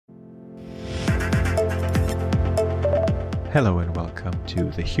Hello and welcome to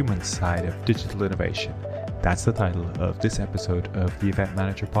The Human Side of Digital Innovation. That's the title of this episode of the Event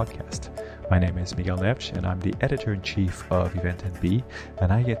Manager podcast. My name is Miguel Neves and I'm the editor-in-chief of Event NB,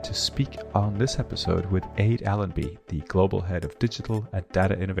 and I get to speak on this episode with Ade Allenby, the global head of digital and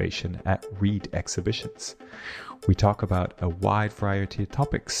data innovation at Reed Exhibitions. We talk about a wide variety of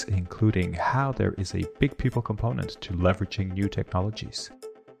topics, including how there is a big people component to leveraging new technologies,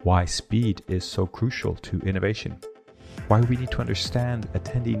 why speed is so crucial to innovation, why we need to understand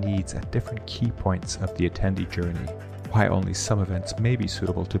attendee needs at different key points of the attendee journey, why only some events may be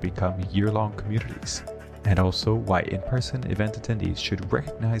suitable to become year-long communities, and also why in-person event attendees should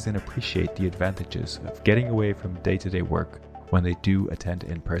recognize and appreciate the advantages of getting away from day-to-day work when they do attend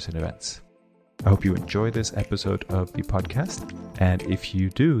in-person events. I hope you enjoy this episode of the podcast, and if you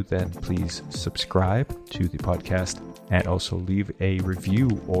do, then please subscribe to the podcast and also leave a review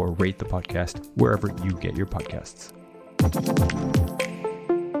or rate the podcast wherever you get your podcasts.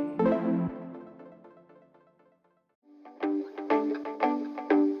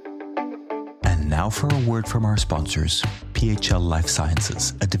 And now for a word from our sponsors, PHL Life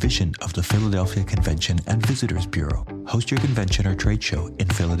Sciences, a division of the Philadelphia Convention and Visitors Bureau. Host your convention or trade show in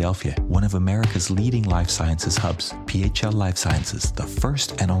Philadelphia, one of America's leading life sciences hubs. PHL Life Sciences, the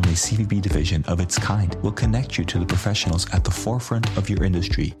first and only CVB division of its kind, will connect you to the professionals at the forefront of your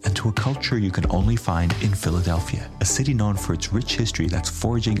industry and to a culture you can only find in Philadelphia. A city known for its rich history that's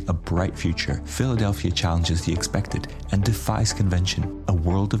forging a bright future, Philadelphia challenges the expected and defies convention. A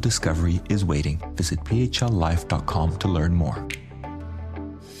world of discovery is waiting. Visit phlife.com to learn more.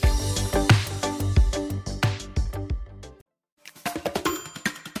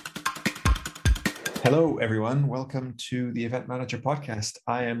 Hello, everyone. Welcome to the Event Manager podcast.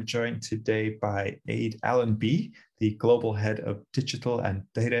 I am joined today by Ade Allenby, the global head of digital and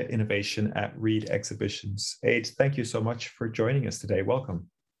data innovation at Reed Exhibitions. Ade, thank you so much for joining us today. Welcome.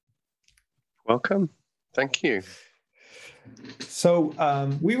 Welcome. Thank you. So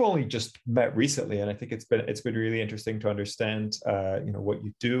we've only just met recently, and I think it's been really interesting to understand what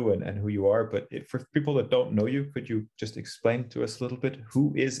you do and who you are. But for people that don't know you, could you just explain to us a little bit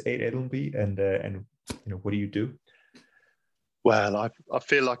who is Ade Allenby and what do you do? Well, I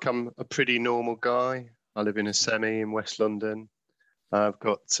feel like I'm a pretty normal guy. I live in a semi in West London. I've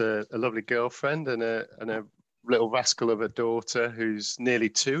got a lovely girlfriend and a little rascal of a daughter who's nearly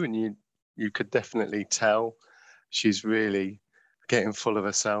 2, and you could definitely tell she's really getting full of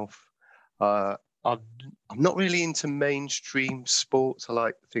herself. I'm not really into mainstream sports. I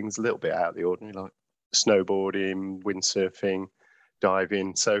like things a little bit out of the ordinary, like snowboarding, windsurfing,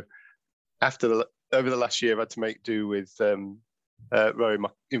 diving. So over the last year, I've had to make do with rowing my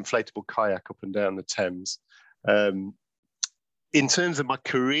inflatable kayak up and down the Thames. In terms of my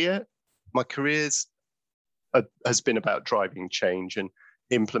career's has been about driving change and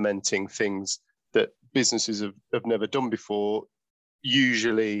implementing things that businesses have never done before,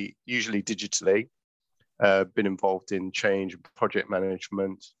 usually digitally. Been involved in change and project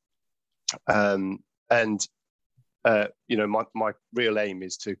management. My real aim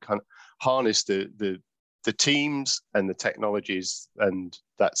is to kind of harness the teams and the technologies, and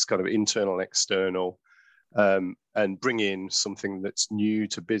that's kind of internal and external, and bring in something that's new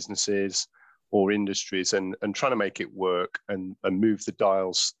to businesses or industries and trying to make it work and move the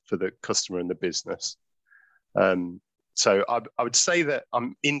dials for the customer and the business. So I would say that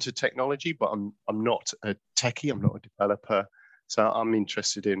I'm into technology, but I'm not a techie. I'm not a developer. So I'm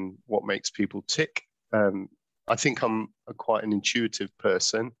interested in what makes people tick. I think I'm quite an intuitive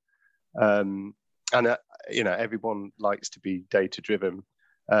person. Everyone likes to be data-driven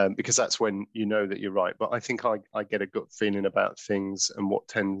because that's when you know that you're right. But I think I get a gut feeling about things and what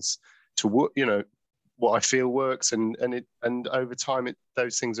tends to work, what I feel works, and over time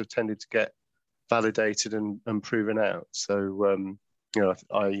those things have tended to get validated and proven out. So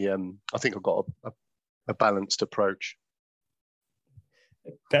I think I've got a balanced approach.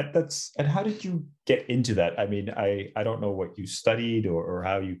 That's and how did you get into that? I mean, I don't know what you studied or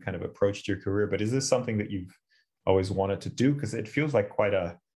how you kind of approached your career, but is this something that you've always wanted to do? Because it feels like quite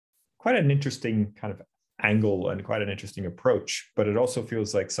an interesting kind of angle and quite an interesting approach, but it also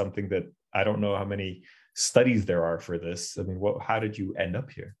feels like something that I don't know how many studies there are for this. I mean, how did you end up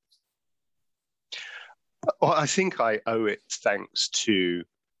here? Well, I think I owe it thanks to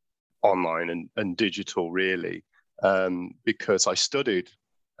online and digital, really, because I studied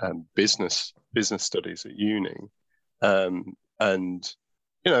business studies at uni, and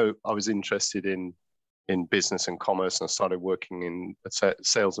I was interested in business and commerce, and I started working in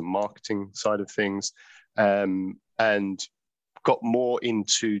sales and marketing side of things, and got more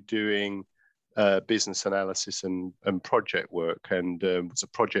into doing business analysis and project work, and was a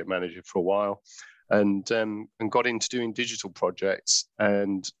project manager for a while, and got into doing digital projects.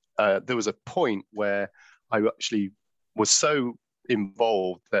 And there was a point where I actually was so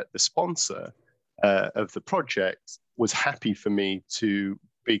involved that the sponsor of the project was happy for me to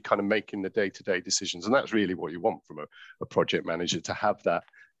be kind of making the day-to-day decisions. And that's really what you want from a project manager, to have that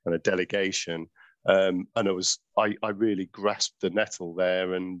kind of delegation. And I really grasped the nettle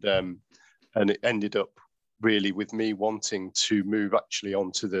there, and it ended up really with me wanting to move actually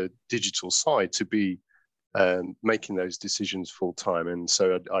onto the digital side, to be making those decisions full time. And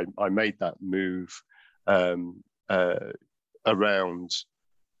so I made that move around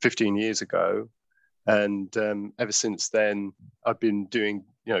 15 years ago. And ever since then, I've been doing,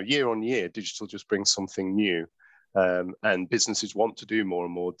 year on year, digital just brings something new. And businesses want to do more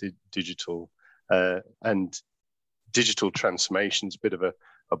and more digital. And digital transformation is a bit of a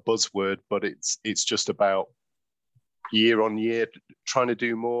buzzword, but it's just about year on year trying to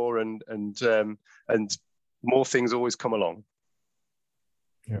do more, and more things always come along.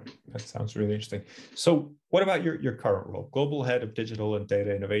 Yeah, that sounds really interesting. So what about your current role? Global Head of Digital and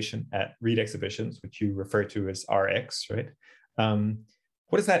Data Innovation at Reed Exhibitions, which you refer to as RX, right?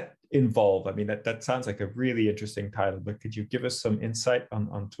 What does that involve? I mean, that sounds like a really interesting title, but could you give us some insight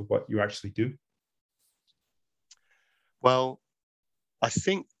onto what you actually do? Well, I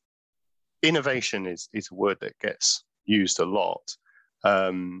think innovation is a word that gets used a lot.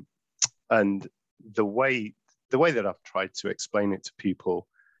 And the way that I've tried to explain it to people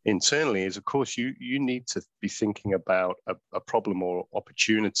internally is, of course, you need to be thinking about a problem or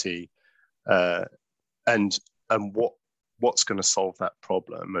opportunity, and what's going to solve that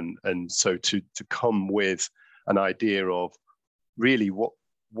problem, and so to come with an idea of really what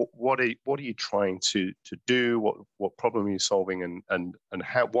are you trying to do, what problem are you solving, and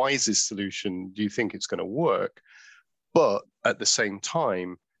why is this solution, do you think it's going to work? But at the same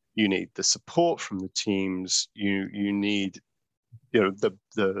time, you need the support from the teams. You need,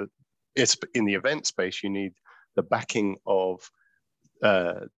 it's in the event space, you need the backing of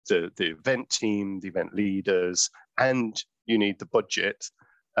the event team, the event leaders, and you need the budget,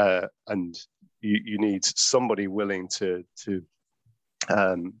 and you need somebody willing to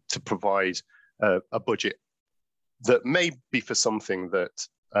provide a budget that may be for something that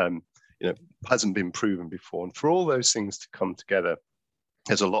hasn't been proven before. And for all those things to come together,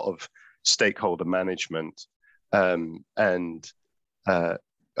 there's a lot of stakeholder management, and a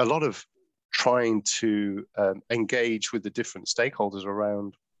lot of trying to engage with the different stakeholders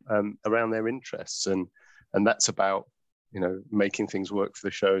around their interests, and that's about making things work for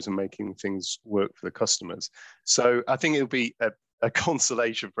the shows and making things work for the customers. So I think it'll be a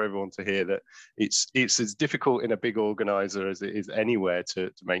consolation for everyone to hear that it's as difficult in a big organizer as it is anywhere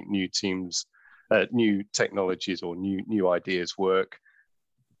to make new teams, new technologies or new ideas work.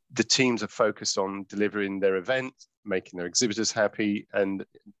 The teams are focused on delivering their event, making their exhibitors happy, and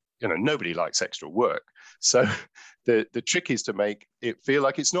nobody likes extra work. So the trick is to make it feel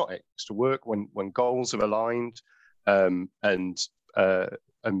like it's not extra work when goals are aligned, and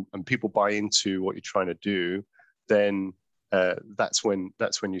people buy into what you're trying to do. Then that's when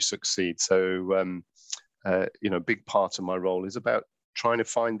you succeed. So a big part of my role is about trying to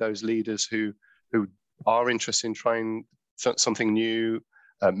find those leaders who are interested in trying something new.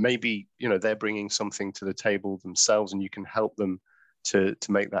 Maybe they're bringing something to the table themselves, and you can help them to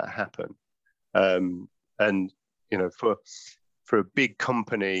make that happen. And for a big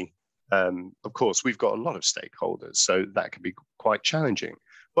company, of course, we've got a lot of stakeholders, so that can be quite challenging.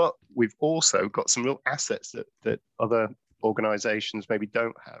 But we've also got some real assets that other organizations maybe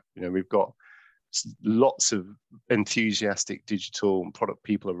don't have. We've got lots of enthusiastic digital and product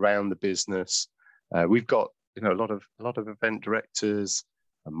people around the business. We've got a lot of event directors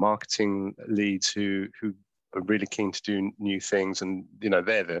and marketing leads who are really keen to do new things, and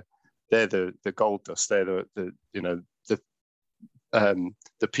they're the gold dust. They're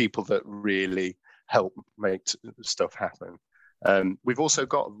the people that really help make stuff happen. We've also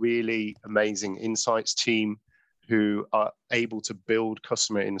got a really amazing insights team who are able to build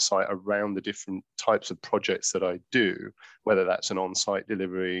customer insight around the different types of projects that I do, whether that's an on-site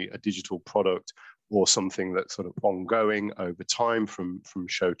delivery, a digital product, or something that's sort of ongoing over time from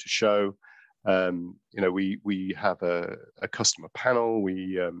show to show. We have a customer panel.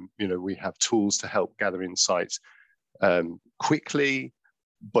 We have tools to help gather insights quickly,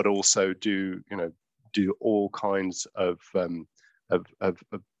 but also do all kinds of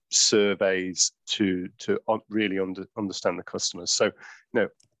surveys to really understand the customers. So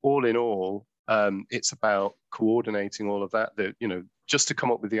all in all, it's about coordinating all of that. just to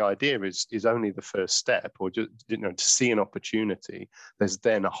come up with the idea is only the first step, or just, you know, to see an opportunity. There's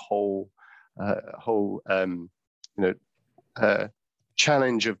then a whole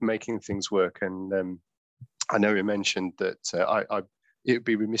challenge of making things work. And I know you mentioned that it would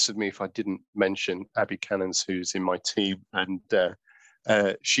be remiss of me if I didn't mention Abby Cannons, who's in my team, and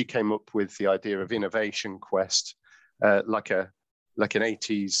she came up with the idea of Innovation Quest, like an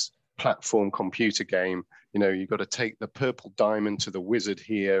 80s platform computer game. You know, you've got to take the purple diamond to the wizard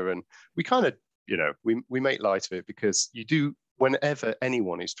here, and we kind of, you know, we make light of it, because you do, whenever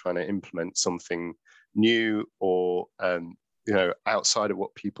anyone is trying to implement something new or you know, outside of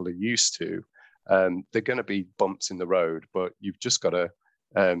what people are used to, they're going to be bumps in the road, but you've just got to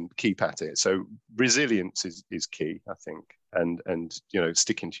keep at it. So resilience is key, I think, and you know,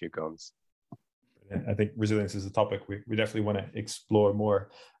 sticking to your guns. I think resilience is a topic we definitely want to explore more.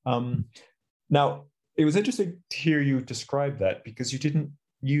 Now, it was interesting to hear you describe that, because you didn't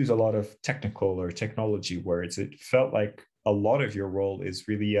use a lot of technical or technology words. It felt like a lot of your role is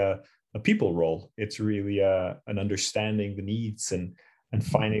really a people role. It's really an understanding the needs and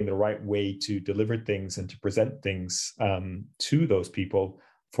finding the right way to deliver things and to present things to those people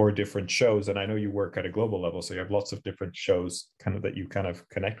for different shows. And I know you work at a global level, so you have lots of different shows kind of that you kind of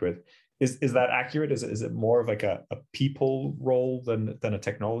connect with. Is that accurate? Is it more of like a people role than a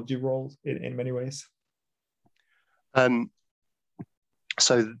technology role in many ways?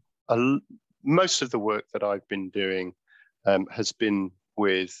 So most of the work that I've been doing has been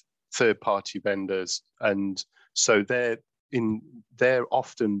with third-party vendors, and so they're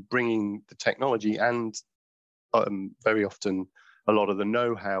often bringing the technology and very often a lot of the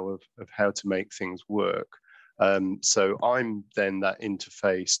know-how of how to make things work. So I'm then that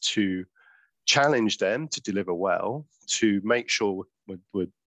interface to challenge them to deliver well, to make sure we're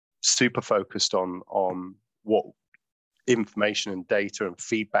super focused on what information and data and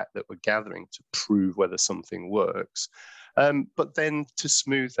feedback that we're gathering to prove whether something works. But then to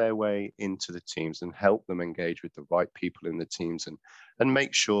smooth their way into the teams and help them engage with the right people in the teams and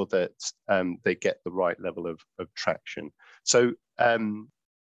make sure that they get the right level of traction. So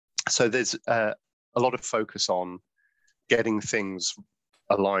there's a lot of focus on getting things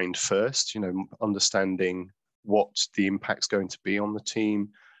aligned first, you know, understanding what the impact's going to be on the team,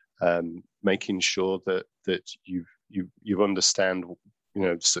 making sure that you understand, you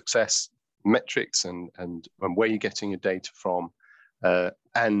know, success metrics and where you're getting your data from,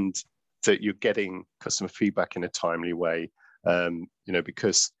 and that you're getting customer feedback in a timely way, you know,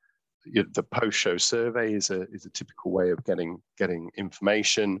 because the post-show survey is a typical way of getting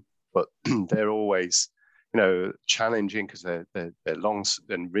information, but they're always, you know, challenging because they're long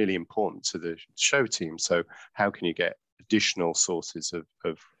and really important to the show team. So how can you get additional sources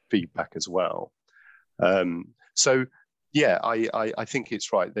of feedback as well? So yeah, I think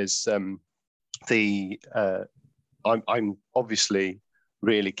it's right. There's I'm obviously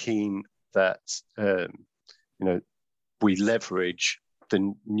really keen that you know, we leverage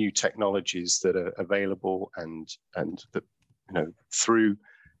the new technologies that are available, and that, you know, through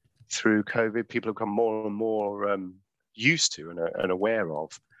COVID, people have become more and more used to and aware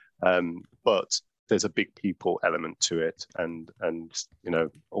of. But there's a big people element to it, and you know,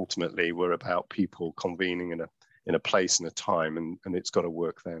 ultimately we're about people convening in a place and a time, and it's got to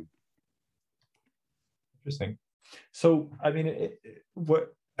work then. Interesting. So, I mean,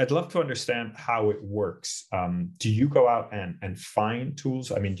 what I'd love to understand how it works. Do you go out and find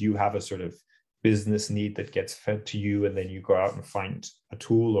tools? I mean, do you have a sort of business need that gets fed to you, and then you go out and find a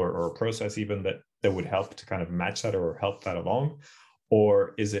tool or a process even that would help to kind of match that or help that along?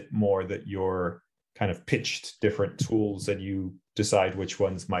 Or is it more that you're kind of pitched different tools and you decide which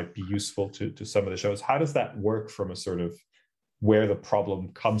ones might be useful to some of the shows? How does that work from a sort of where the problem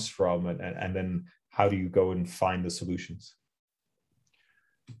comes from, and then how do you go and find the solutions?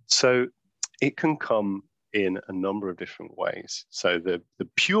 So it can come in a number of different ways. So the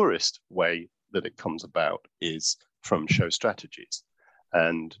purest way that it comes about is from show strategies.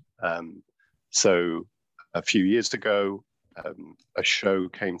 And so a few years ago, a show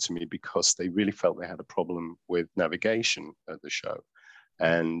came to me because they really felt they had a problem with navigation at the show.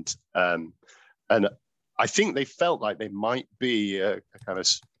 And I think they felt like there might be a kind of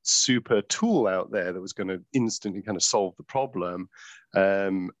super tool out there that was going to instantly kind of solve the problem.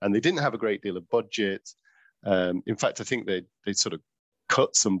 And they didn't have a great deal of budget. In fact, I think they sort of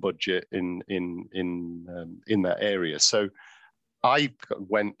cut some budget in that area. So I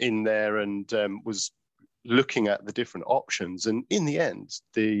went in there and was looking at the different options, and in the end,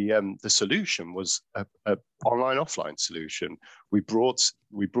 the solution was a online offline solution. We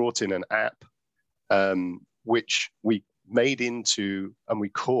brought in an app which we made into, and we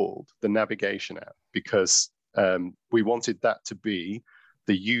called the navigation app, because we wanted that to be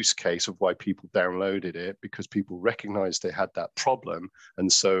the use case of why people downloaded it, because people recognized they had that problem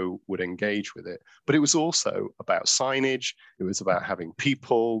and so would engage with it. But it was also about signage. It was about having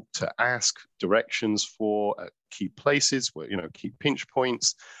people to ask directions for key places, where, key pinch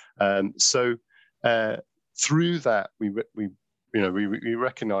points. So through that, we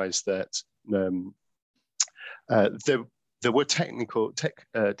recognized that there were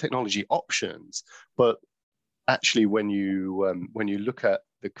technology options, but actually, when you look at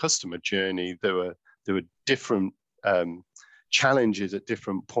the customer journey, there were different challenges at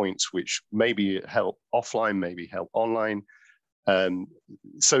different points, which maybe help offline, maybe help online.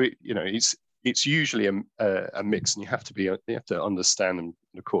 So it's usually a mix, and you have to understand and,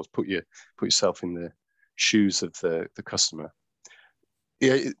 of course, put yourself in the shoes of the customer.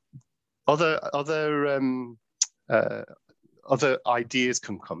 Yeah, other ideas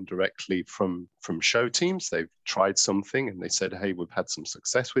can come directly from show teams. They've tried something and they said, "Hey, we've had some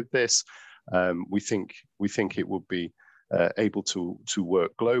success with this. We think it will be able to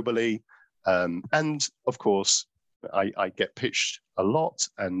work globally." And of course, I get pitched a lot,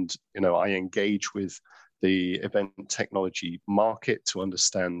 and I engage with the event technology market to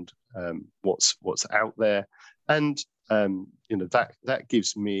understand what's out there, and that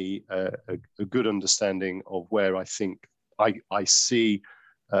gives me a good understanding of where I think I see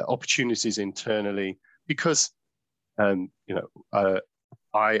opportunities internally, because I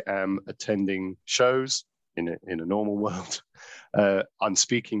am attending shows in a normal world. I'm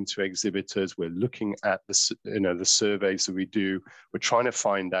speaking to exhibitors. We're looking at the surveys that we do. We're trying to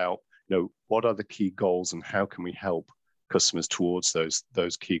find out what are the key goals and how can we help customers towards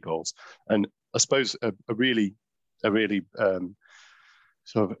those key goals. And I suppose a really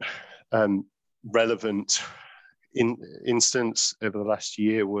sort of relevant instance over the last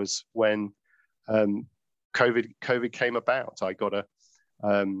year was when COVID came about. I got a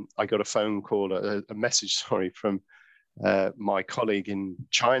phone call, a message, from my colleague in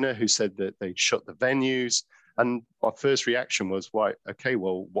China, who said that they'd shut the venues. And my first reaction was, "Why? Okay,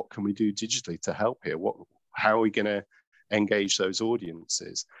 well, what can we do digitally to help here? How are we going to engage those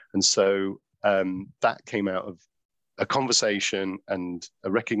audiences?" And so that came out of a conversation and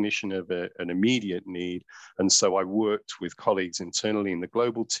a recognition of an immediate need. And so I worked with colleagues internally in the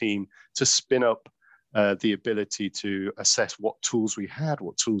global team to spin up the ability to assess what tools we had,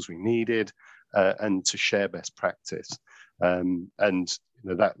 what tools we needed, and to share best practice. And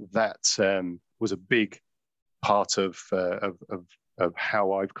that was a big part of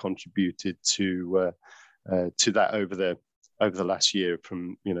how I've contributed to that over the last year,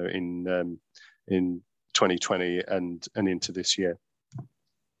 from in 2020 and into this year.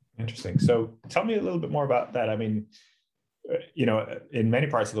 Interesting. So tell me a little bit more about that. I mean, in many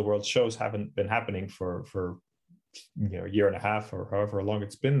parts of the world, shows haven't been happening for a year and a half or however long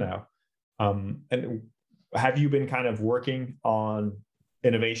it's been now. And have you been kind of working on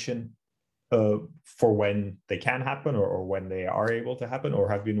innovation for when they can happen, or when they are able to happen, or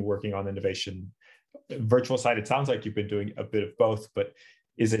have you been working on innovation virtual side? It sounds like you've been doing a bit of both, but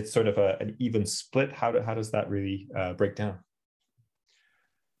is it sort of an even split? How does that really break down?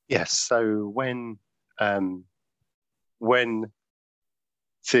 Yes. So when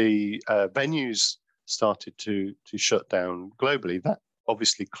the venues started to shut down globally, that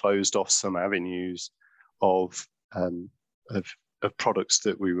obviously closed off some avenues of products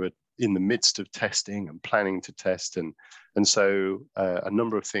that we were in the midst of testing and planning to test, and so a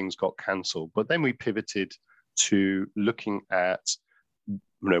number of things got cancelled. But then we pivoted to looking at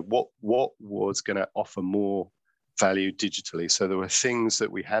what was going to offer more value digitally. So there were things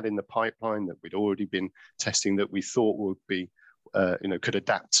that we had in the pipeline that we'd already been testing that we thought would be could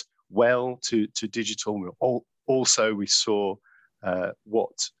adapt well to digital. Also, we saw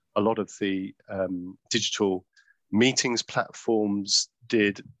what a lot of the digital meetings platforms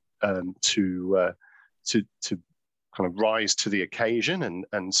did to kind of rise to the occasion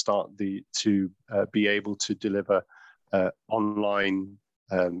and start to be able to deliver online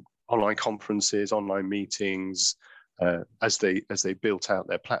conferences, online meetings, as they built out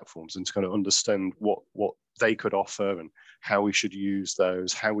their platforms, and to kind of understand what they could offer and how we should use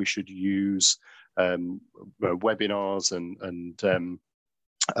those, how we should use webinars and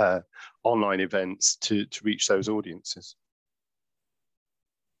online events to reach those audiences.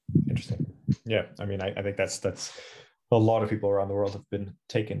 Interesting. Yeah, I mean, I think that's a lot of people around the world have been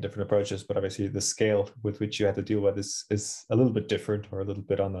taking different approaches, but obviously the scale with which you had to deal with is a little bit different, or a little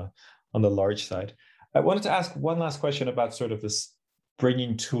bit on the large side. I wanted to ask one last question about sort of this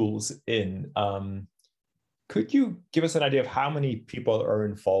bringing tools in, Could you give us an idea of how many people are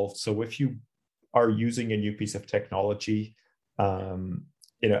involved? So if you are using a new piece of technology,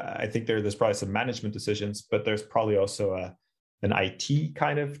 I think there's probably some management decisions, but there's probably also an IT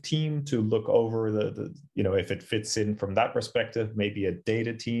kind of team to look over the if it fits in from that perspective, maybe a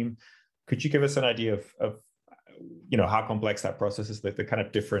data team. Could you give us an idea of how complex that process is, the kind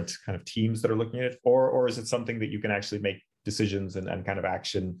of different kind of teams that are looking at it, or is it something that you can actually make decisions and kind of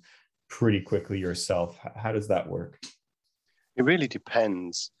action pretty quickly yourself? How does that work? It really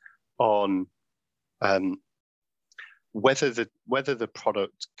depends on whether the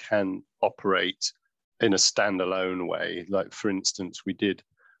product can operate in a standalone way. Like, for instance, we did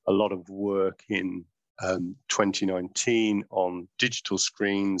a lot of work in 2019 on digital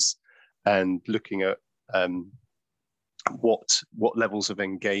screens and looking at what levels of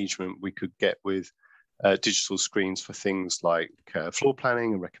engagement we could get with digital screens for things like floor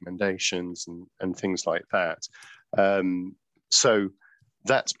planning and recommendations and things like that. So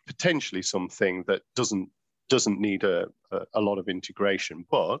that's potentially something that doesn't need a lot of integration.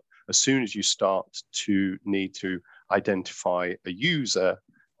 But as soon as you start to need to identify a user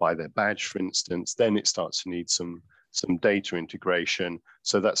by their badge, for instance, then it starts to need some data integration.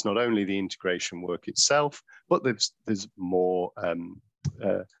 So that's not only the integration work itself, but there's more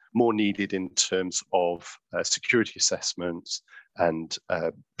needed in terms of security assessments and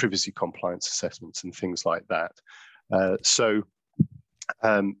privacy compliance assessments and things like that.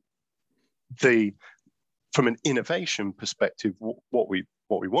 From an innovation perspective, what we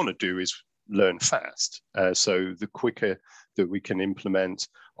want to do is learn fast. So the quicker that we can implement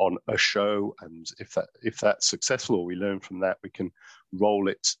on a show, and if that's successful or we learn from that, we can roll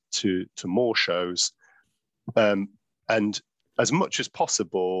it to more shows, and as much as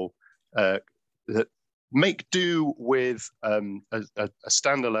possible, make do with a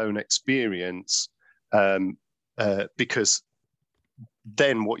standalone experience, because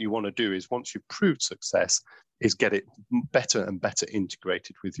then what you want to do is, once you've proved success, is get it better and better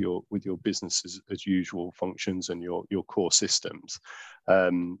integrated with your business as usual functions and your core systems.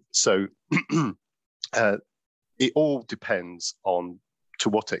 So it all depends on to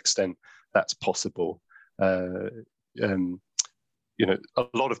what extent that's possible. A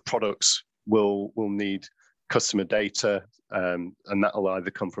lot of products will need customer data, and that will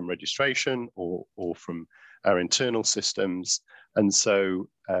either come from registration or from our internal systems. And so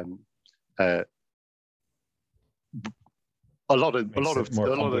a lot of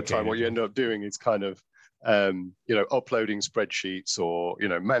the time, what you end up doing is kind of uploading spreadsheets or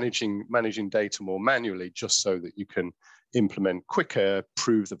managing data more manually, just so that you can implement quicker,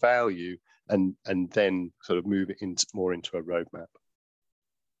 prove the value, and then sort of move it more into a roadmap.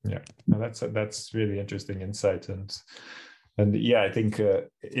 Yeah, no, that's really interesting insight, and yeah, I think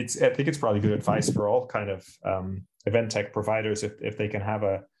it's probably good advice for all kind of event tech providers, if they can have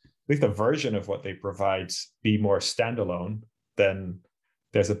at least a version of what they provide be more standalone, then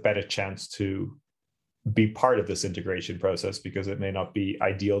there's a better chance to be part of this integration process, because it may not be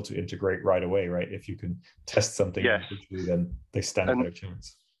ideal to integrate right away, right? If you can test something, quickly, then they stand a better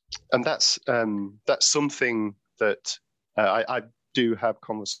chance. And that's something that I do have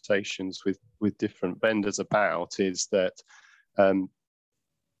conversations with different vendors about, is that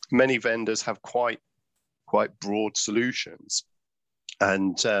many vendors have quite broad solutions,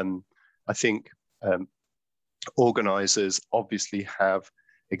 and I think organizers obviously have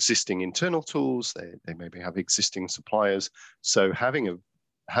existing internal tools. They maybe have existing suppliers. So having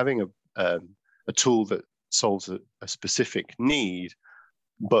a tool that solves a specific need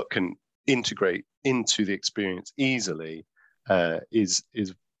but can integrate into the experience easily is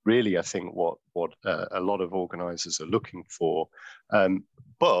really, I think, what a lot of organizers are looking for.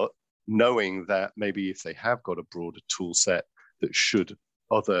 But knowing that maybe if they have got a broader tool set, that should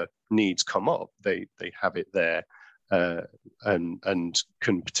other needs come up, they have it there, and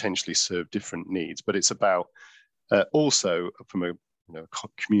can potentially serve different needs. But it's about also from a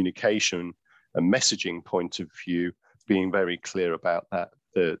communication and messaging point of view, being very clear about that,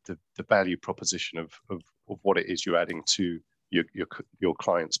 the value proposition of what it is you're adding to your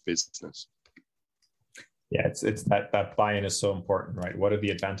client's business. Yeah, it's that buy-in is so important, right? What are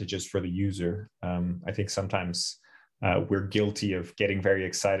the advantages for the user? I think sometimes we're guilty of getting very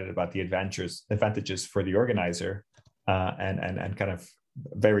excited about the advantages for the organizer, and kind of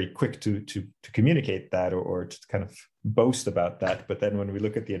very quick to communicate that or to kind of boast about that. But then when we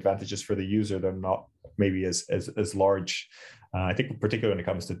look at the advantages for the user, they're not maybe as large. I think particularly when it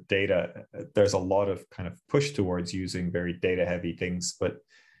comes to data, there's a lot of kind of push towards using very data heavy things, but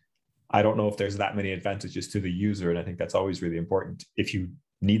I don't know if there's that many advantages to the user. And I think that's always really important if you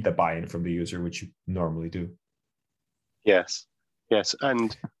need the buy-in from the user, which you normally do. Yes, yes,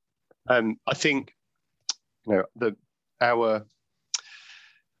 and I think our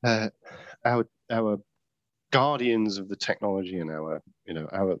uh, our guardians of the technology and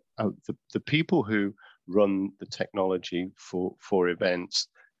the people who run the technology for events.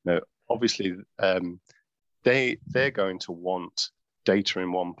 Obviously, they're going to want data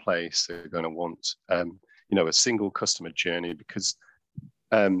in one place. They're going to want a single customer journey, because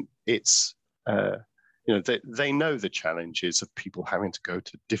it's they know the challenges of people having to go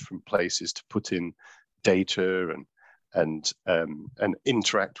to different places to put in data and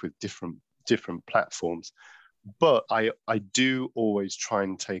interact with different platforms. But I do always try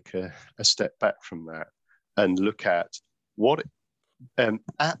and take a step back from that and look at what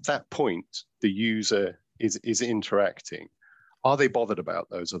at that point the user is interacting. Are they bothered about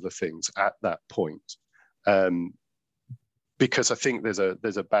those other things at that point? Because I think there's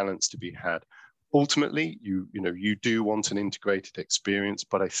a balance to be had. Ultimately, you do want an integrated experience,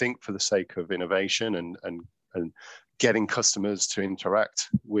 but I think for the sake of innovation and getting customers to interact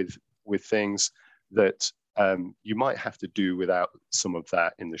with things, that you might have to do without some of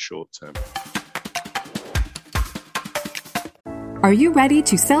that in the short term. Are you ready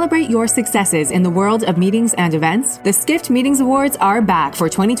to celebrate your successes in the world of meetings and events? The Skift Meetings Awards are back for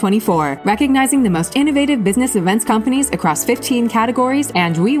 2024, recognizing the most innovative business events companies across 15 categories,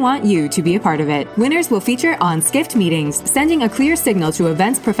 and we want you to be a part of it. Winners will feature on Skift Meetings, sending a clear signal to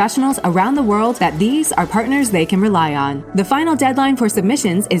events professionals around the world that these are partners they can rely on. The final deadline for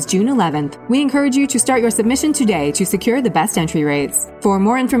submissions is June 11th. We encourage you to start your submission today to secure the best entry rates. For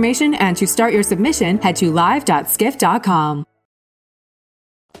more information and to start your submission, head to live.skift.com.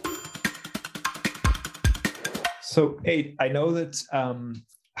 So, Ade, I know that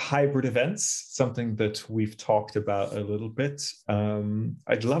hybrid events, something that we've talked about a little bit.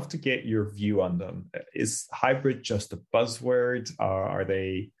 I'd love to get your view on them. Is hybrid just a buzzword? Are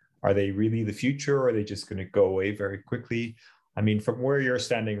they really the future, or are they just going to go away very quickly? I mean, from where you're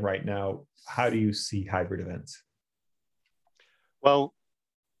standing right now, how do you see hybrid events? Well,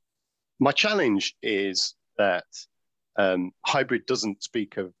 my challenge is that hybrid doesn't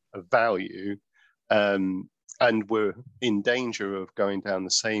speak of value. And we're in danger of going down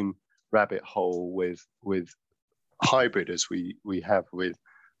the same rabbit hole with hybrid as we have with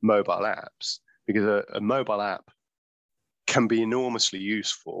mobile apps, because a mobile app can be enormously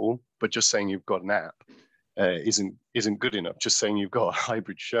useful, but just saying you've got an app isn't good enough. Just saying you've got a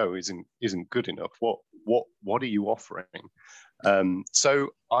hybrid show isn't good enough. What are you offering? So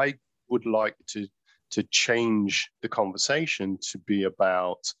I would like to change the conversation to be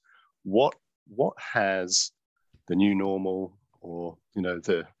about what has the new normal, or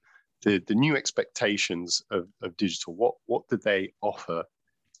the new expectations of digital. What do they offer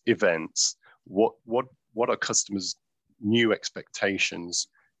events? What are customers' new expectations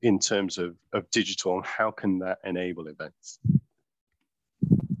in terms of digital, and how can that enable events?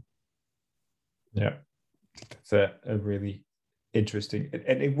 Yeah, that's a really interesting.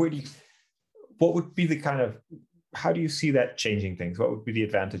 And what would be the kind of, how do you see that changing things? What would be the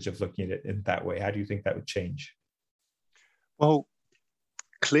advantage of looking at it in that way? How do you think that would change? Well,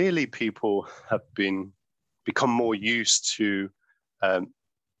 clearly people have become more used to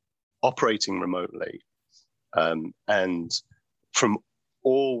operating remotely, and from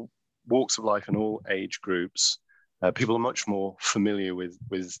all walks of life and all age groups, people are much more familiar with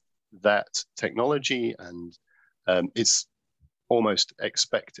that technology, and it's almost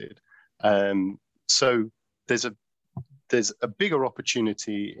expected. So there's a bigger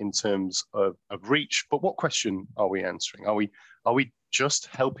opportunity in terms of reach, but what question are we answering? Are we just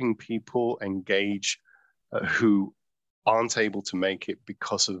helping people engage who aren't able to make it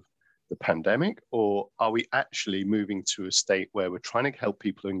because of the pandemic, or are we actually moving to a state where we're trying to help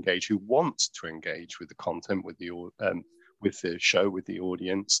people engage who want to engage with the content, with the show, with the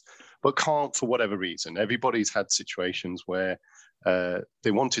audience, but can't for whatever reason? Everybody's had situations where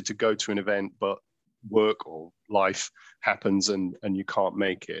they wanted to go to an event, but work or life happens and you can't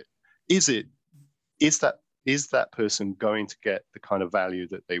make it. Is that person going to get the kind of value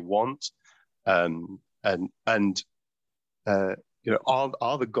that they want? Are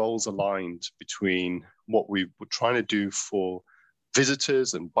the goals aligned between what we were trying to do for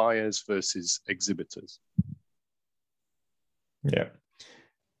visitors and buyers versus exhibitors? Yeah.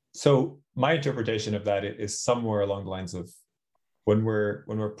 So my interpretation of that is somewhere along the lines of, when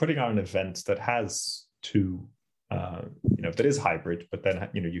we're putting on an event that has that is hybrid, but then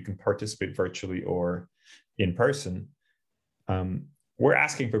you can participate virtually or in person, we're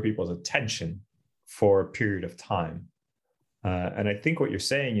asking for people's attention for a period of time, and I think what you're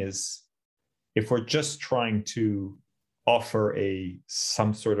saying is, if we're just trying to offer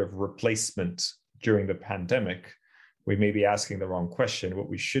some sort of replacement during the pandemic, we may be asking the wrong question. What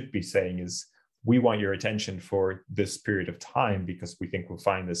we should be saying is, we want your attention for this period of time because we think we'll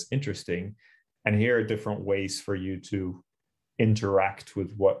find this interesting. And here are different ways for you to interact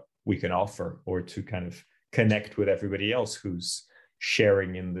with what we can offer, or to kind of connect with everybody else who's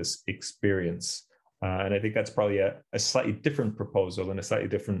sharing in this experience. And I think that's probably a slightly different proposal and a slightly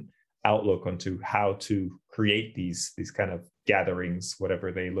different outlook onto how to create these kind of gatherings,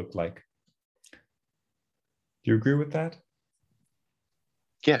 whatever they look like. Do you agree with that?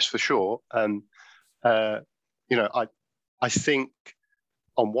 Yes, for sure. I think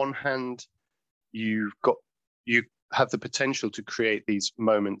on one hand, you have the potential to create these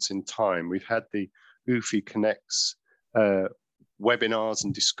moments in time. We've had the UFI Connects webinars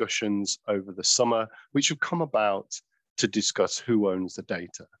and discussions over the summer, which have come about to discuss who owns the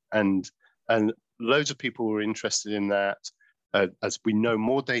data. And loads of people were interested in that. As we know,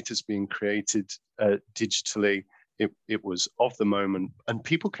 more data is being created digitally. It was of the moment, and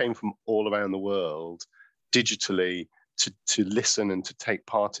people came from all around the world digitally to listen and to take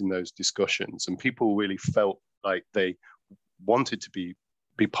part in those discussions. And people really felt like they wanted to be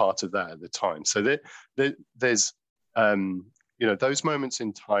part of that at the time. So there's those moments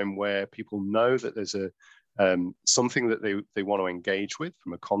in time where people know that there's something that they want to engage with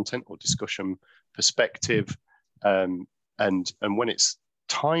from a content or discussion perspective, and when it's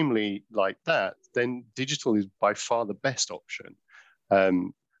timely like that, then digital is by far the best option.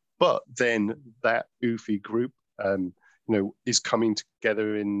 But then that UFI group, is coming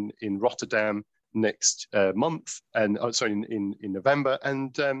together in Rotterdam next month, and in November,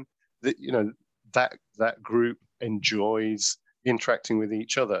 and that group enjoys interacting with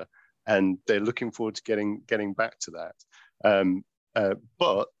each other, and they're looking forward to getting back to that.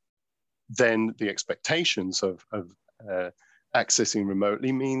 But then the expectations of accessing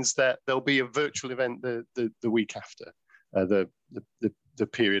remotely means that there'll be a virtual event the week after, the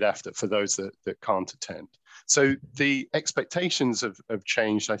period after, for those that can't attend. So the expectations have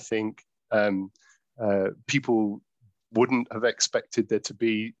changed. I think people wouldn't have expected there to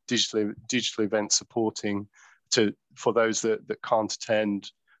be digital event supporting for those that can't attend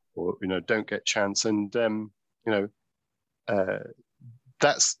or don't get chance, and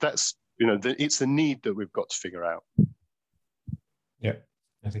that's it's the need that we've got to figure out. Yeah,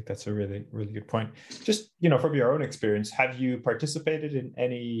 I think that's a really, really good point. Just, from your own experience, have you participated in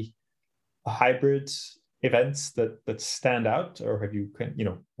any hybrid events that stand out, or have you,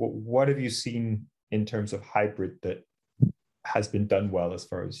 what have you seen in terms of hybrid that has been done well as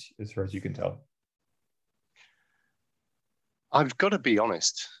far as you can tell? I've got to be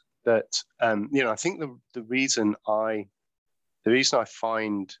honest that I think the reason I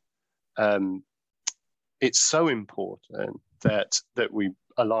find it's so important that we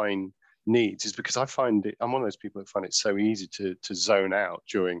align needs is because I'm one of those people that find it so easy to zone out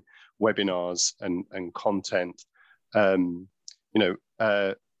during webinars and content.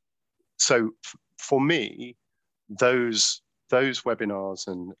 So for me, those webinars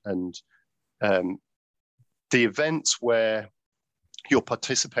and the events where you're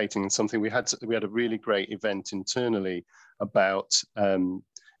participating in something, we had a really great event internally about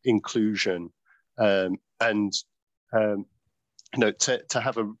inclusion, and to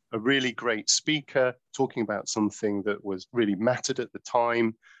have a really great speaker talking about something that was really mattered at the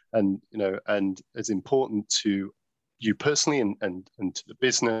time, and as important to you personally and to the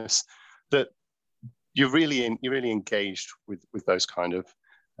business, that you're really engaged with those kind of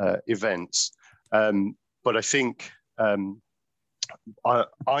events. But I think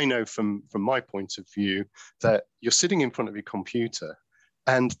I know from my point of view that you're sitting in front of your computer,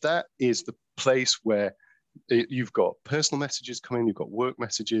 and that is the place where you've got personal messages coming, you've got work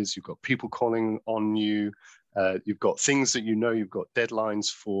messages, you've got people calling on you, you've got things that you've got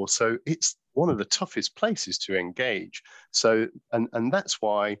deadlines for. So it's one of the toughest places to engage. So and that's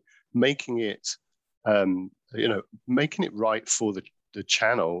why making it right for the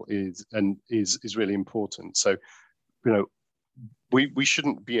channel is really important. So we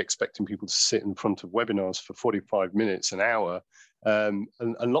shouldn't be expecting people to sit in front of webinars for 45 minutes, an hour. And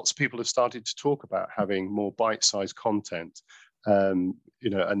lots of people have started to talk about having more bite-sized content, and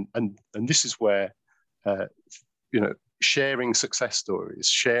this is where sharing success stories,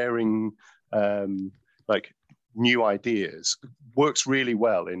 sharing new ideas works really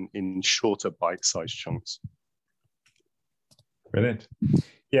well in shorter bite-sized chunks. Brilliant.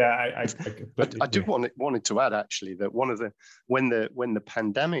 Yeah, I do wanted to add actually that when the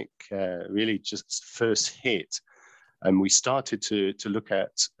pandemic really just first hit, and we started to look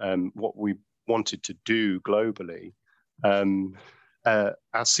at what we wanted to do globally, our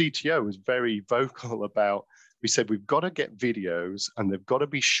CTO was very vocal about, we said, we've got to get videos and they've got to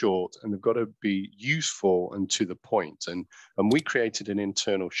be short and they've got to be useful and to the point. And we created an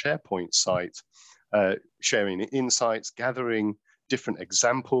internal SharePoint site, sharing insights, gathering different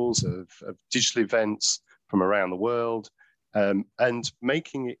examples of digital events from around the world, and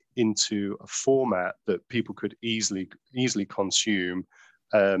making it into a format that people could easily consume.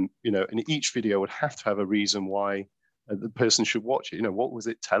 And each video would have to have a reason why the person should watch it. What was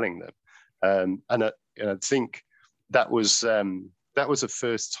it telling them? And I think that was the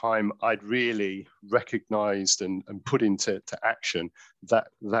first time I'd really recognized and put into action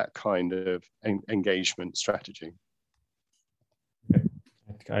that kind of engagement strategy.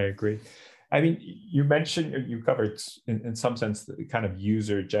 I agree. I mean, you mentioned, you covered in some sense the kind of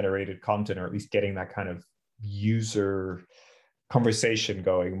user-generated content, or at least getting that kind of user conversation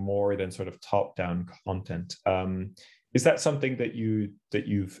going more than sort of top-down content. Is that something that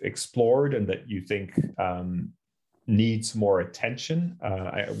you've explored and that you think needs more attention?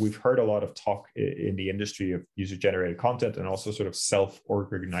 We've heard a lot of talk in the industry of user-generated content and also sort of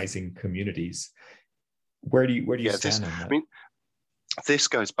self-organizing communities. Where do you stand on that? I mean, this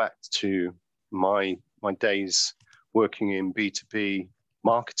goes back to my days working in B2B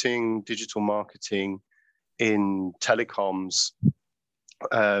marketing, digital marketing in telecoms,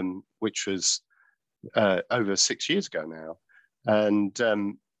 which was over 6 years ago now. And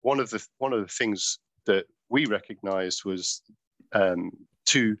one of the things that we recognized was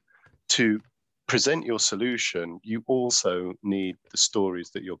to present your solution, you also need the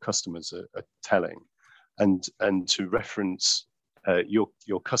stories that your customers are telling, and to reference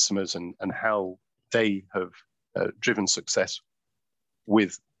your customers and how they have driven success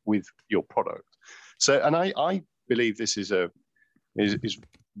with your product. So, and I believe this is a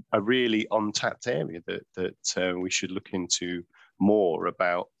really untapped area that we should look into more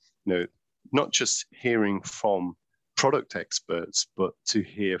about. Not just hearing from product experts, but to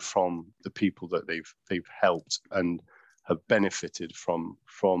hear from the people that they've helped and have benefited from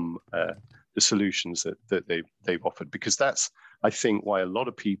the solutions that they've offered. Because that's, I think, why a lot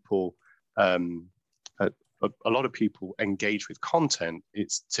of people engage with content.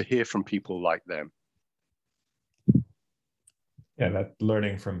 It's to hear from people like them. Yeah, that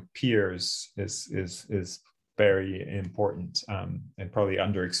learning from peers is very important, and probably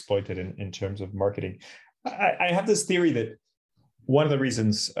underexploited in terms of marketing. I have this theory that one of the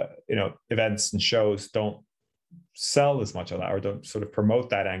reasons events and shows don't sell as much of that, or don't sort of promote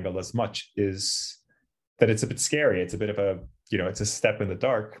that angle as much, is that it's a bit scary. It's a bit of a, it's a step in the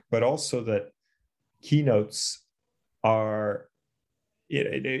dark, but also that keynotes are,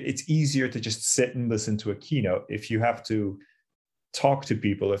 it's easier to just sit and listen to a keynote. If you have to talk to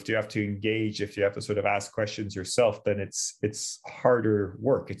people, if you have to engage, if you have to sort of ask questions yourself, then it's harder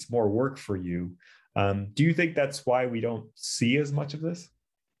work. It's more work for you. Do you think that's why we don't see as much of this?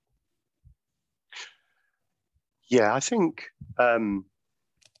 Yeah, I think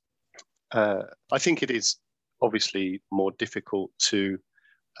it is obviously more difficult to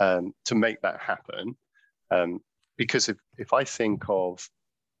make that happen, because if I think of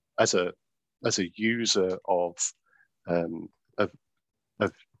as a user of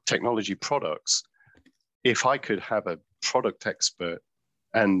technology products, if I could have a product expert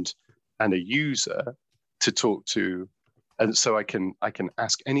and a user to talk to, and so I can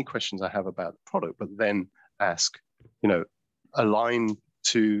ask any questions I have about the product, but then ask, align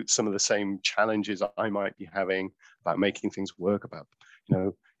to some of the same challenges I might be having about making things work, about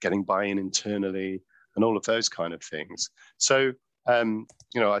getting buy-in internally and all of those kind of things. So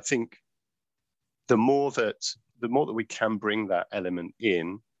I think the more that we can bring that element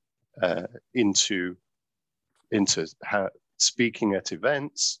into how speaking at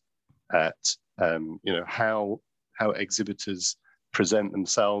events, at how exhibitors present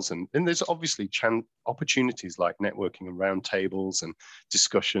themselves, and there's obviously opportunities like networking and roundtables and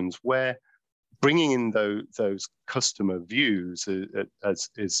discussions where bringing in those customer views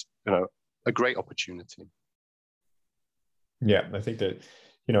is a great opportunity. Yeah, I think that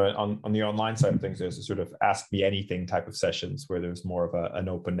on the online side of things, there's a sort of ask me anything type of sessions where there's more of an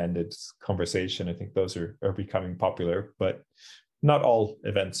open-ended conversation. I think those are becoming popular, but not all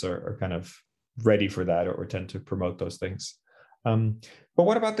events are kind of ready for that or tend to promote those things. But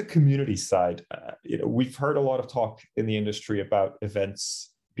what about the community side? We've heard a lot of talk in the industry about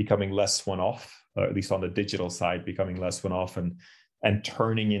events becoming less one-off, or at least on the digital side, becoming less one-off and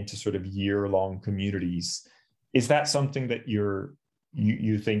turning into sort of year-long communities. Is that something that you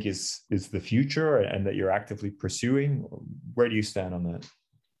think is the future and that you're actively pursuing? Where do you stand on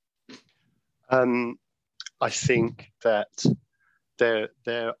that? I think that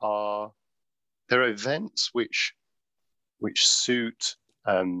there are events which suit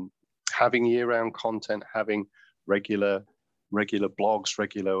having year-round content, having regular blogs,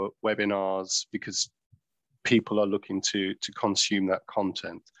 regular webinars, because people are looking to consume that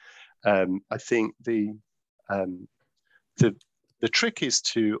content. I think the trick is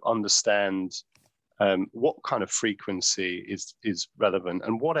to understand what kind of frequency is relevant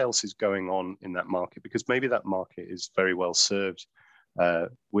and what else is going on in that market, because maybe that market is very well served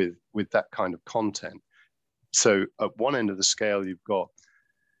with that kind of content. So at one end of the scale, you've got,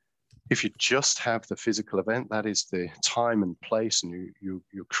 if you just have the physical event, that is the time and place, and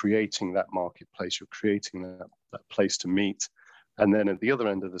you're creating that marketplace, you're creating that place to meet. And then at the other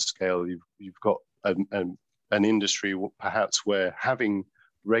end of the scale, you've got an industry perhaps where having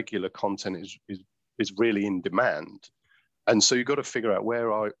regular content is really in demand. And so you've got to figure out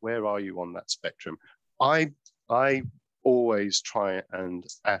where are you on that spectrum. I always try and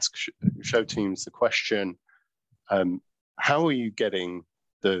ask show teams the question, how are you getting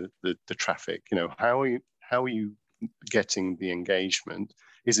the traffic? How are you getting the engagement?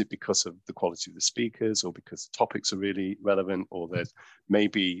 Is it because of the quality of the speakers, or because the topics are really relevant, or there's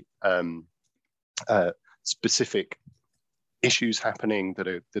maybe specific issues happening that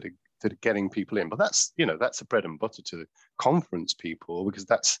are getting people in? But that's the bread and butter to the conference people, because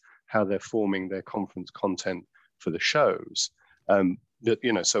that's how they're forming their conference content for the shows.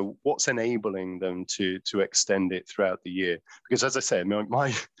 So what's enabling them to extend it throughout the year? Because as I said,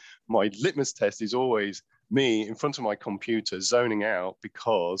 my litmus test is always me in front of my computer zoning out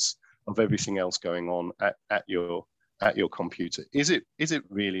because of everything else going on at your computer. Is it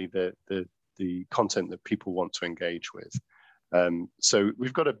really the content that people want to engage with? So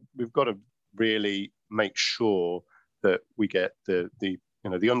we've got to really make sure that we get the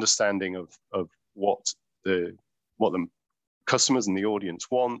understanding of what the customers and the audience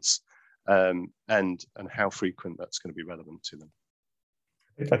wants, and how frequent that's going to be relevant to them.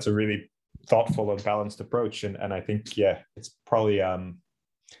 I think that's a really thoughtful and balanced approach, and I think it's probably a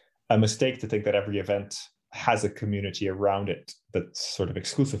mistake to think that every event has a community around it that's sort of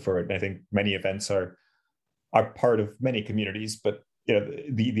exclusive for it. And I think many events are part of many communities, but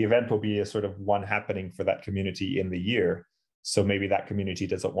the event will be a sort of one happening for that community in the year. So maybe that community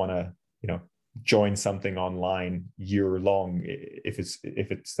doesn't want to join something online year long if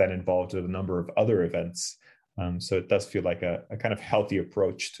it's then involved with a number of other events. So it does feel like a kind of healthy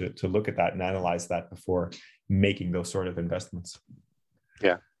approach to look at that and analyze that before making those sort of investments.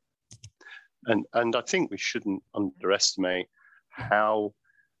 Yeah. And I think we shouldn't underestimate how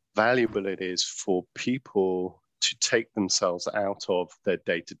valuable it is for people to take themselves out of their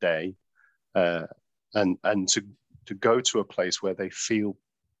day-to-day and to go to a place where they feel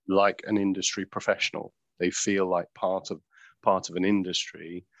like an industry professional. They feel like part of an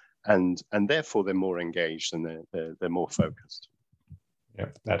industry, and therefore they're more engaged and they're more focused. Yeah,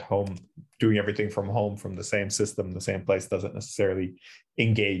 at home, doing everything from home, from the same system, the same place, doesn't necessarily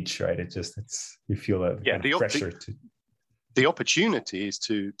engage, right? You feel a kind of pressure to. The opportunity is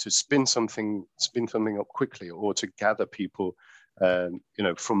to spin something up quickly, or to gather people,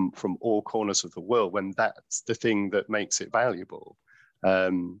 from all corners of the world, when that's the thing that makes it valuable.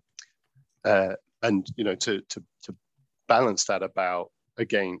 And to balance that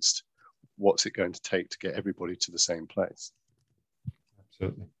against what's it going to take to get everybody to the same place.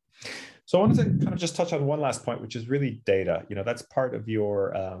 Absolutely. So I wanted to kind of just touch on one last point, which is really data. That's part of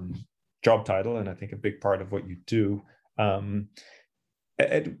your job title, and I think a big part of what you do.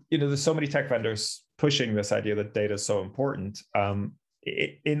 There's so many tech vendors pushing this idea that data is so important.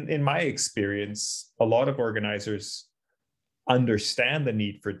 In my experience, a lot of organizers understand the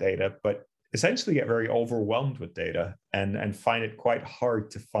need for data, but essentially get very overwhelmed with data and find it quite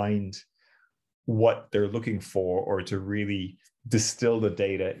hard to find what they're looking for, or to really distill the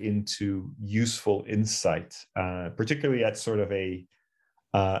data into useful insight, particularly at sort of a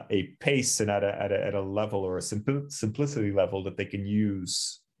pace and at a level, or a simplicity level that they can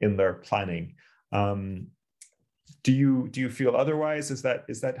use in their planning. Do you feel otherwise? Is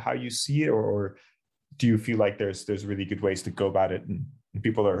that how you see it, or do you feel like there's really good ways to go about it, and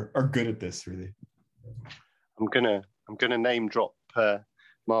people are good at this? Really, I'm gonna name drop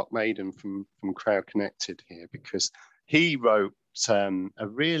Mark Maiden from Crowd Connected here, because he wrote a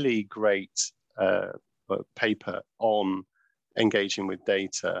really great paper on engaging with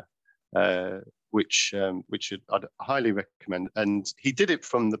data, which I'd highly recommend. And he did it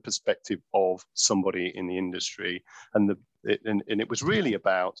from the perspective of somebody in the industry, and it was really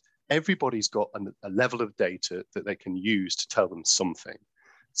about everybody's got a level of data that they can use to tell them something.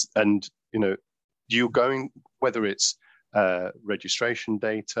 And you're going, whether it's registration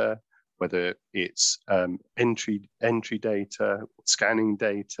data, whether it's entry data, scanning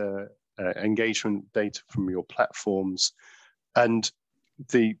data, engagement data from your platforms, and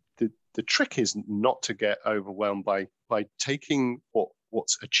the trick is not to get overwhelmed by taking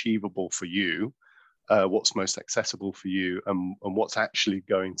what's achievable for you, what's most accessible for you, and what's actually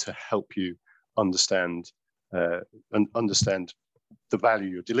going to help you understand the value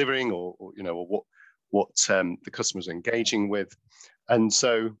you're delivering, or what the customer's engaging with. And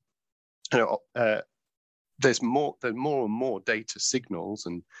so there's more and more data signals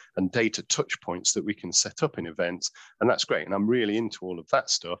and data touch points that we can set up in events, and that's great. And I'm really into all of that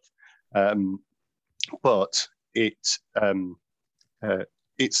stuff. But it's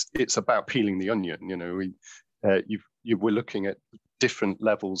about peeling the onion. We're looking at different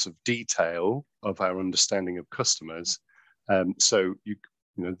levels of detail of our understanding of customers. So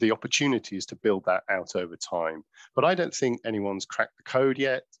the opportunity is to build that out over time. But I don't think anyone's cracked the code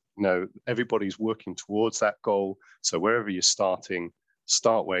yet. Everybody's working towards that goal. So wherever you're starting,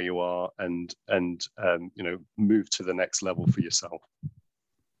 start where you are, and move to the next level for yourself.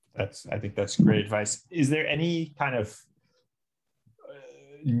 I think that's great advice. Is there any kind of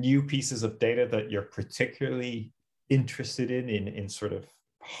new pieces of data that you're particularly interested in sort of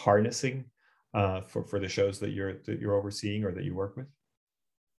harnessing for the shows that you're overseeing or that you work with?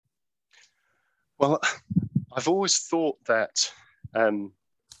 Well, I've always thought that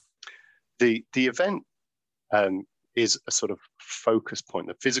the event is a sort of focus point.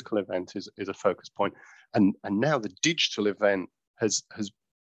 The physical event is a focus point, and now the digital event has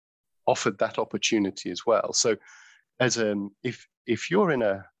offered that opportunity as well. So, as if you're in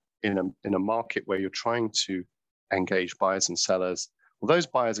a market where you're trying to engage buyers and sellers, well, those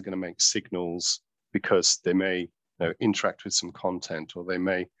buyers are going to make signals because they may interact with some content, or they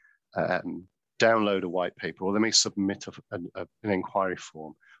may download a white paper, or they may submit an inquiry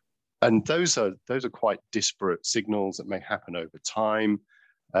form. And those are quite disparate signals that may happen over time.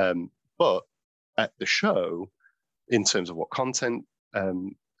 But at the show, in terms of what content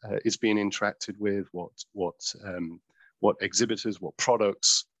is being interacted with, what exhibitors, what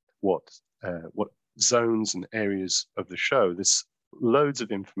products, what zones and areas of the show, there's loads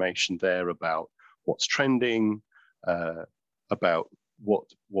of information there about what's trending, about what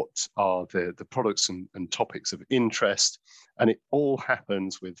are the products and topics of interest, and it all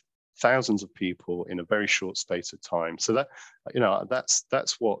happens with thousands of people in a very short space of time. So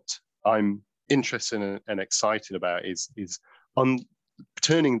that's what I'm interested in and excited about, is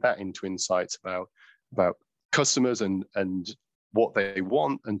turning that into insights about customers and what they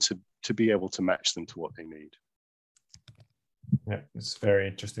want, and to be able to match them to what they need. Yeah, it's very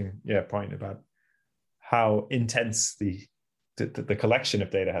interesting. Yeah, point about how intense the collection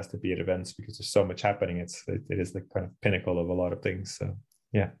of data has to be at events, because there's so much happening. It is the kind of pinnacle of a lot of things. So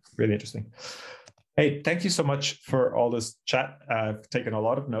yeah, really interesting. Hey, thank you so much for all this chat. I've taken a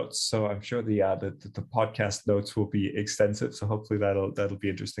lot of notes, so I'm sure the podcast notes will be extensive. So hopefully that'll be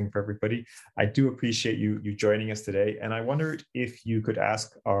interesting for everybody. I do appreciate you joining us today, and I wondered if you could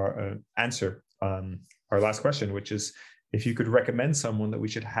answer our last question, which is if you could recommend someone that we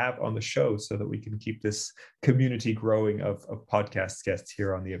should have on the show so that we can keep this community growing of podcast guests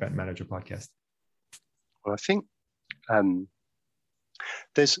here on the Event Manager podcast. Well, I think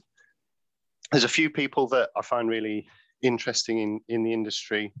there's a few people that I find really interesting in the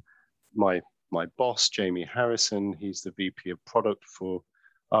industry. My boss, Jamie Harrison, he's the VP of Product for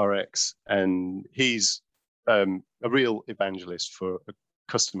RX, and he's a real evangelist for a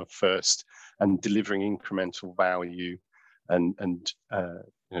customer first and delivering incremental value and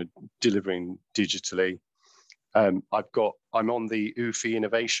delivering digitally. I'm on the UFI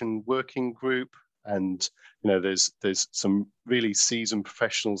Innovation Working Group, and there's some really seasoned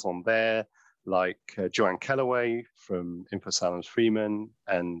professionals on there, like Joanne Kellaway from InfoSilence Freeman,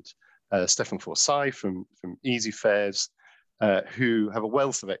 and Stefan Forsai from EasyFairs, who have a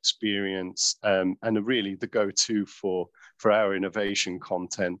wealth of experience and are really the go-to for our innovation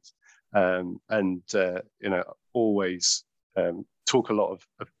content, and always talk a lot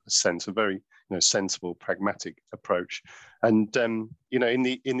of sense, a very sensible, pragmatic approach. And in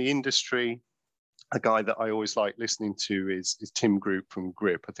the industry, a guy that I always like listening to is Tim Group from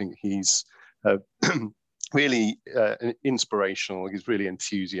Grip. I think he's really inspirational. He's really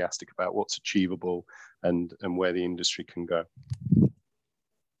enthusiastic about what's achievable and where the industry can go.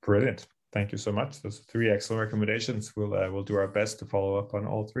 Brilliant. Thank you so much. Those are 3 excellent recommendations. We'll do our best to follow up on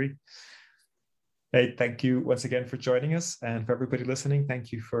all 3. Hey, thank you once again for joining us. And for everybody listening,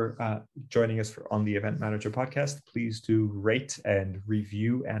 thank you for joining us on the Event Manager podcast. Please do rate and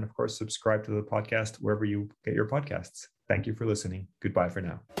review, and of course, subscribe to the podcast wherever you get your podcasts. Thank you for listening. Goodbye for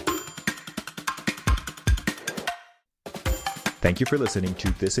now. Thank you for listening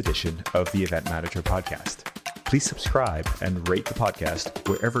to this edition of the Event Manager podcast. Please subscribe and rate the podcast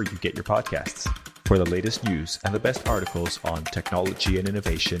wherever you get your podcasts. For the latest news and the best articles on technology and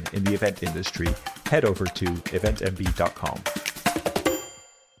innovation in the event industry, head over to eventmb.com.